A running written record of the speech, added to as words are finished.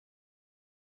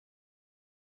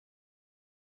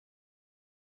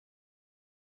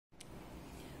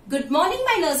Good morning,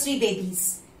 my nursery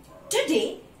babies.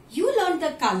 Today you learned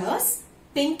the colors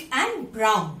pink and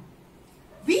brown.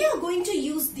 We are going to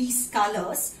use these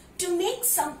colors to make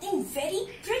something very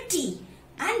pretty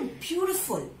and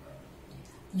beautiful.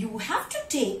 You have to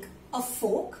take a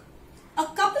fork, a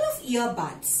couple of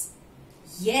earbuds.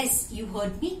 Yes, you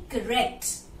heard me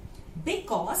correct.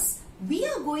 Because we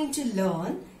are going to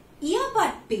learn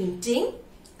earbud painting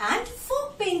and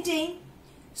fork painting.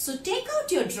 So take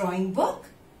out your drawing book,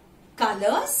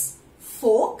 colors,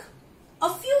 fork,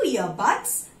 a few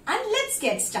earbuds, and let's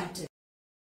get started.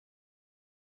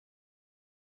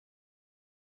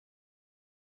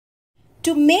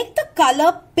 To make the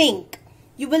color pink,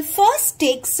 you will first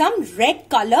take some red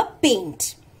color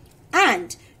paint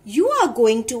and you are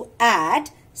going to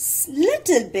add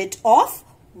little bit of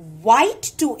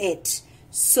white to it.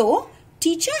 So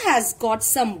teacher has got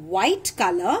some white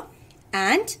color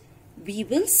and we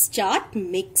will start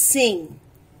mixing.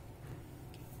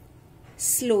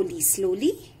 Slowly.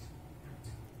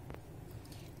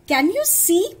 Can you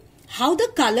see how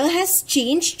the color has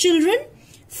changed, children?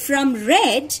 From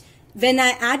red, when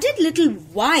I added little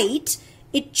white,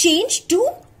 it changed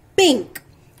to pink.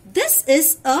 This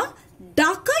is a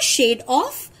darker shade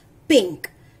of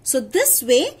pink. So this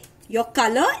way your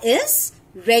color is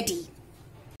ready.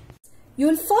 You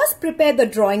will first prepare the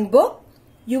drawing book.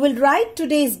 You will write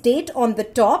today's date on the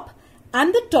top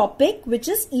and the topic, which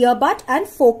is earbud and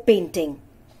fork painting.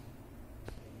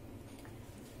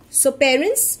 So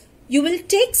parents, you will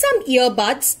take some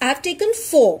earbuds. I have taken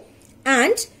 4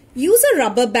 and use a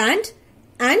rubber band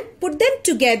and put them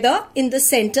together in the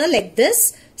center like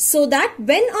this, so that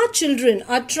when our children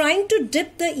are trying to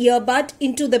dip the earbud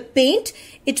into the paint,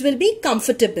 it will be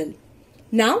comfortable.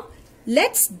 Now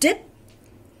let's dip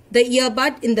the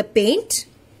earbud in the paint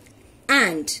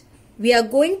and we are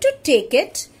going to take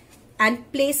it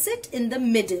and place it in the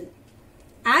middle.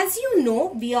 As you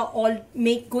know, we are all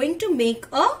going to make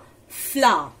a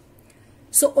flower.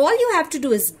 So all you have to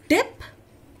do is dip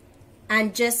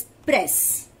and just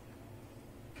press.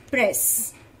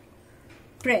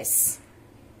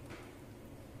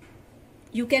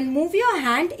 You can move your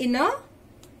hand in a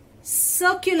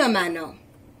circular manner.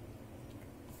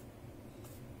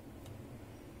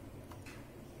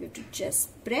 You have to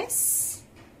just press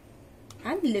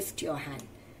and lift your hand.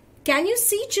 Can you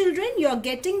see, children? You are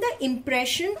getting the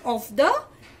impression of the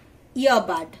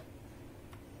earbud.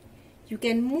 You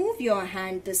can move your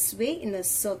hand this way in a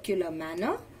circular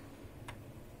manner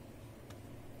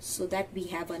so that we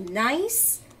have a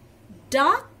nice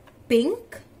dark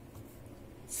pink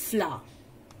flower.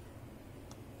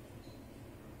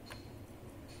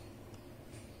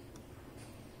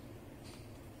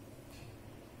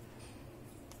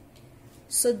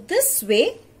 So this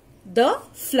way the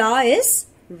flower is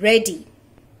ready.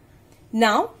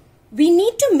 Now we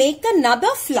need to make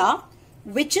another flower,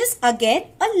 which is again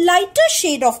a lighter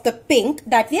shade of the pink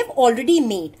that we have already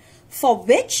made, for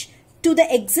which to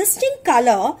the existing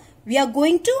color we are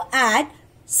going to add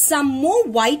some more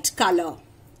white color.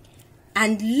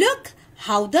 And look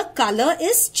how the color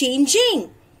is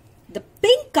changing. The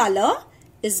pink color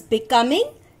is becoming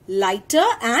lighter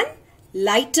and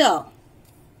lighter.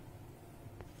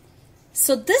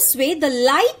 So this way the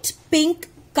light pink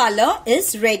color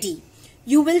is ready.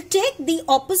 You will take the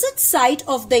opposite side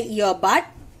of the earbud,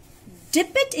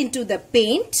 dip it into the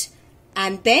paint,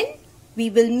 and then we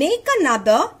will make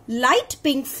another light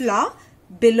pink flower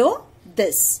below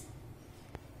this.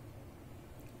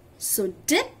 So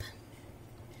dip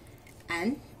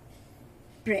and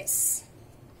press.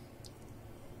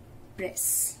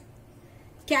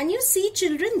 Can you see,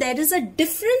 children? There is a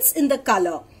difference in the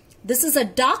color. This is a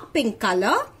dark pink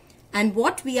color and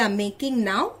what we are making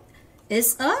now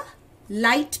is a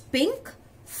light pink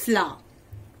flower.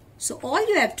 So all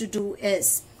you have to do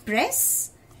is press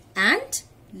and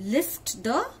lift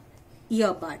the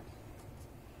earbud.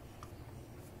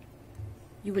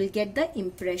 You will get the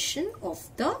impression of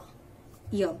the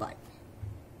earbud.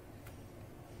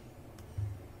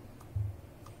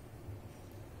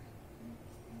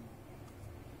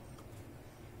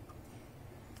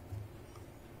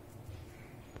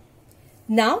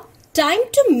 Now time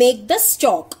to make the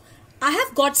stalk. I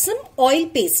have got some oil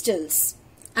pastels.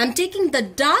 I am taking the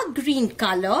dark green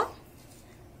color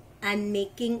and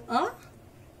making a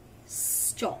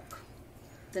stalk.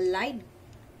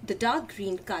 The dark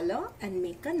green color and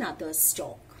make another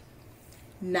stalk.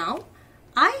 Now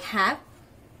I have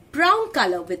brown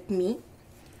color with me.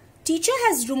 Teacher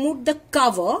has removed the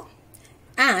cover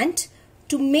and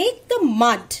to make the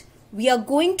mud, we are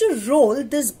going to roll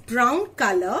this brown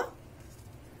color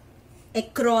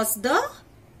across the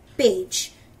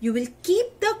page. you will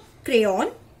keep the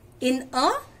crayon in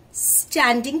a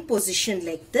standing position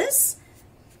like this.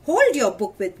 Hold your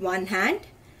book with one hand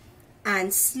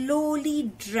and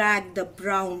slowly drag the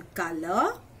brown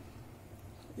color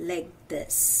like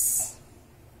this.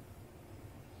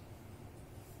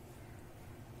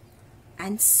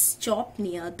 And stop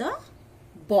near the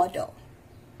border.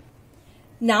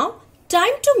 Now,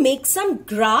 time to make some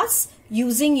grass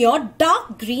using your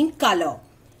dark green color.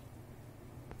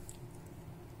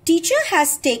 Teacher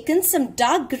has taken some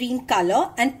dark green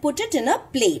color and put it in a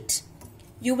plate.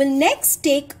 You will next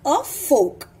take a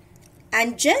fork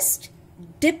and just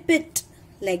dip it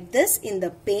like this in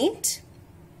the paint.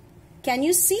 Can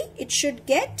you see? It should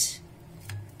get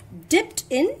dipped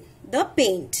in the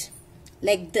paint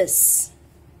like this.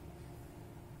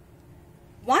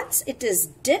 Once it is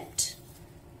dipped,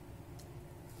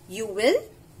 you will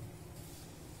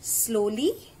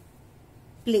slowly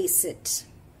place it.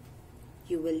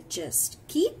 You will just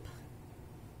keep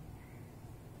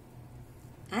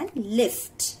and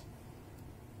lift.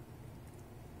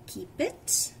 Keep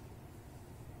it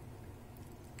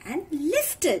and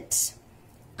lift it.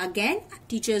 Again,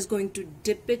 teacher is going to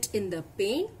dip it in the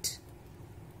paint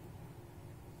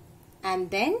and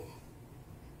then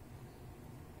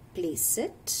place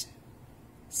it.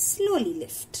 Slowly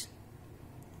lift.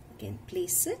 Again,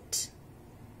 place it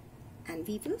and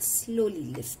we will slowly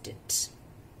lift it.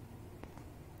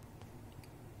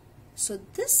 So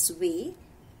this way,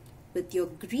 with your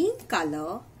green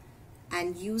color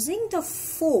and using the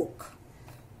fork,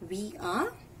 we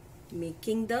are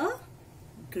making the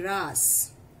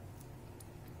grass.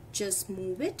 Just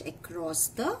move it across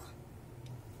the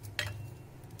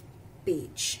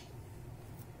page.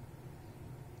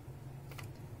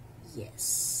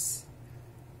 Yes.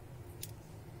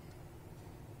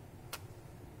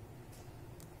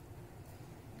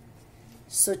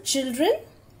 So children,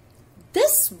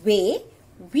 this way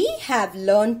we have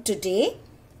learned today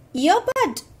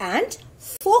earbud and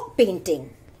fork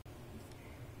painting.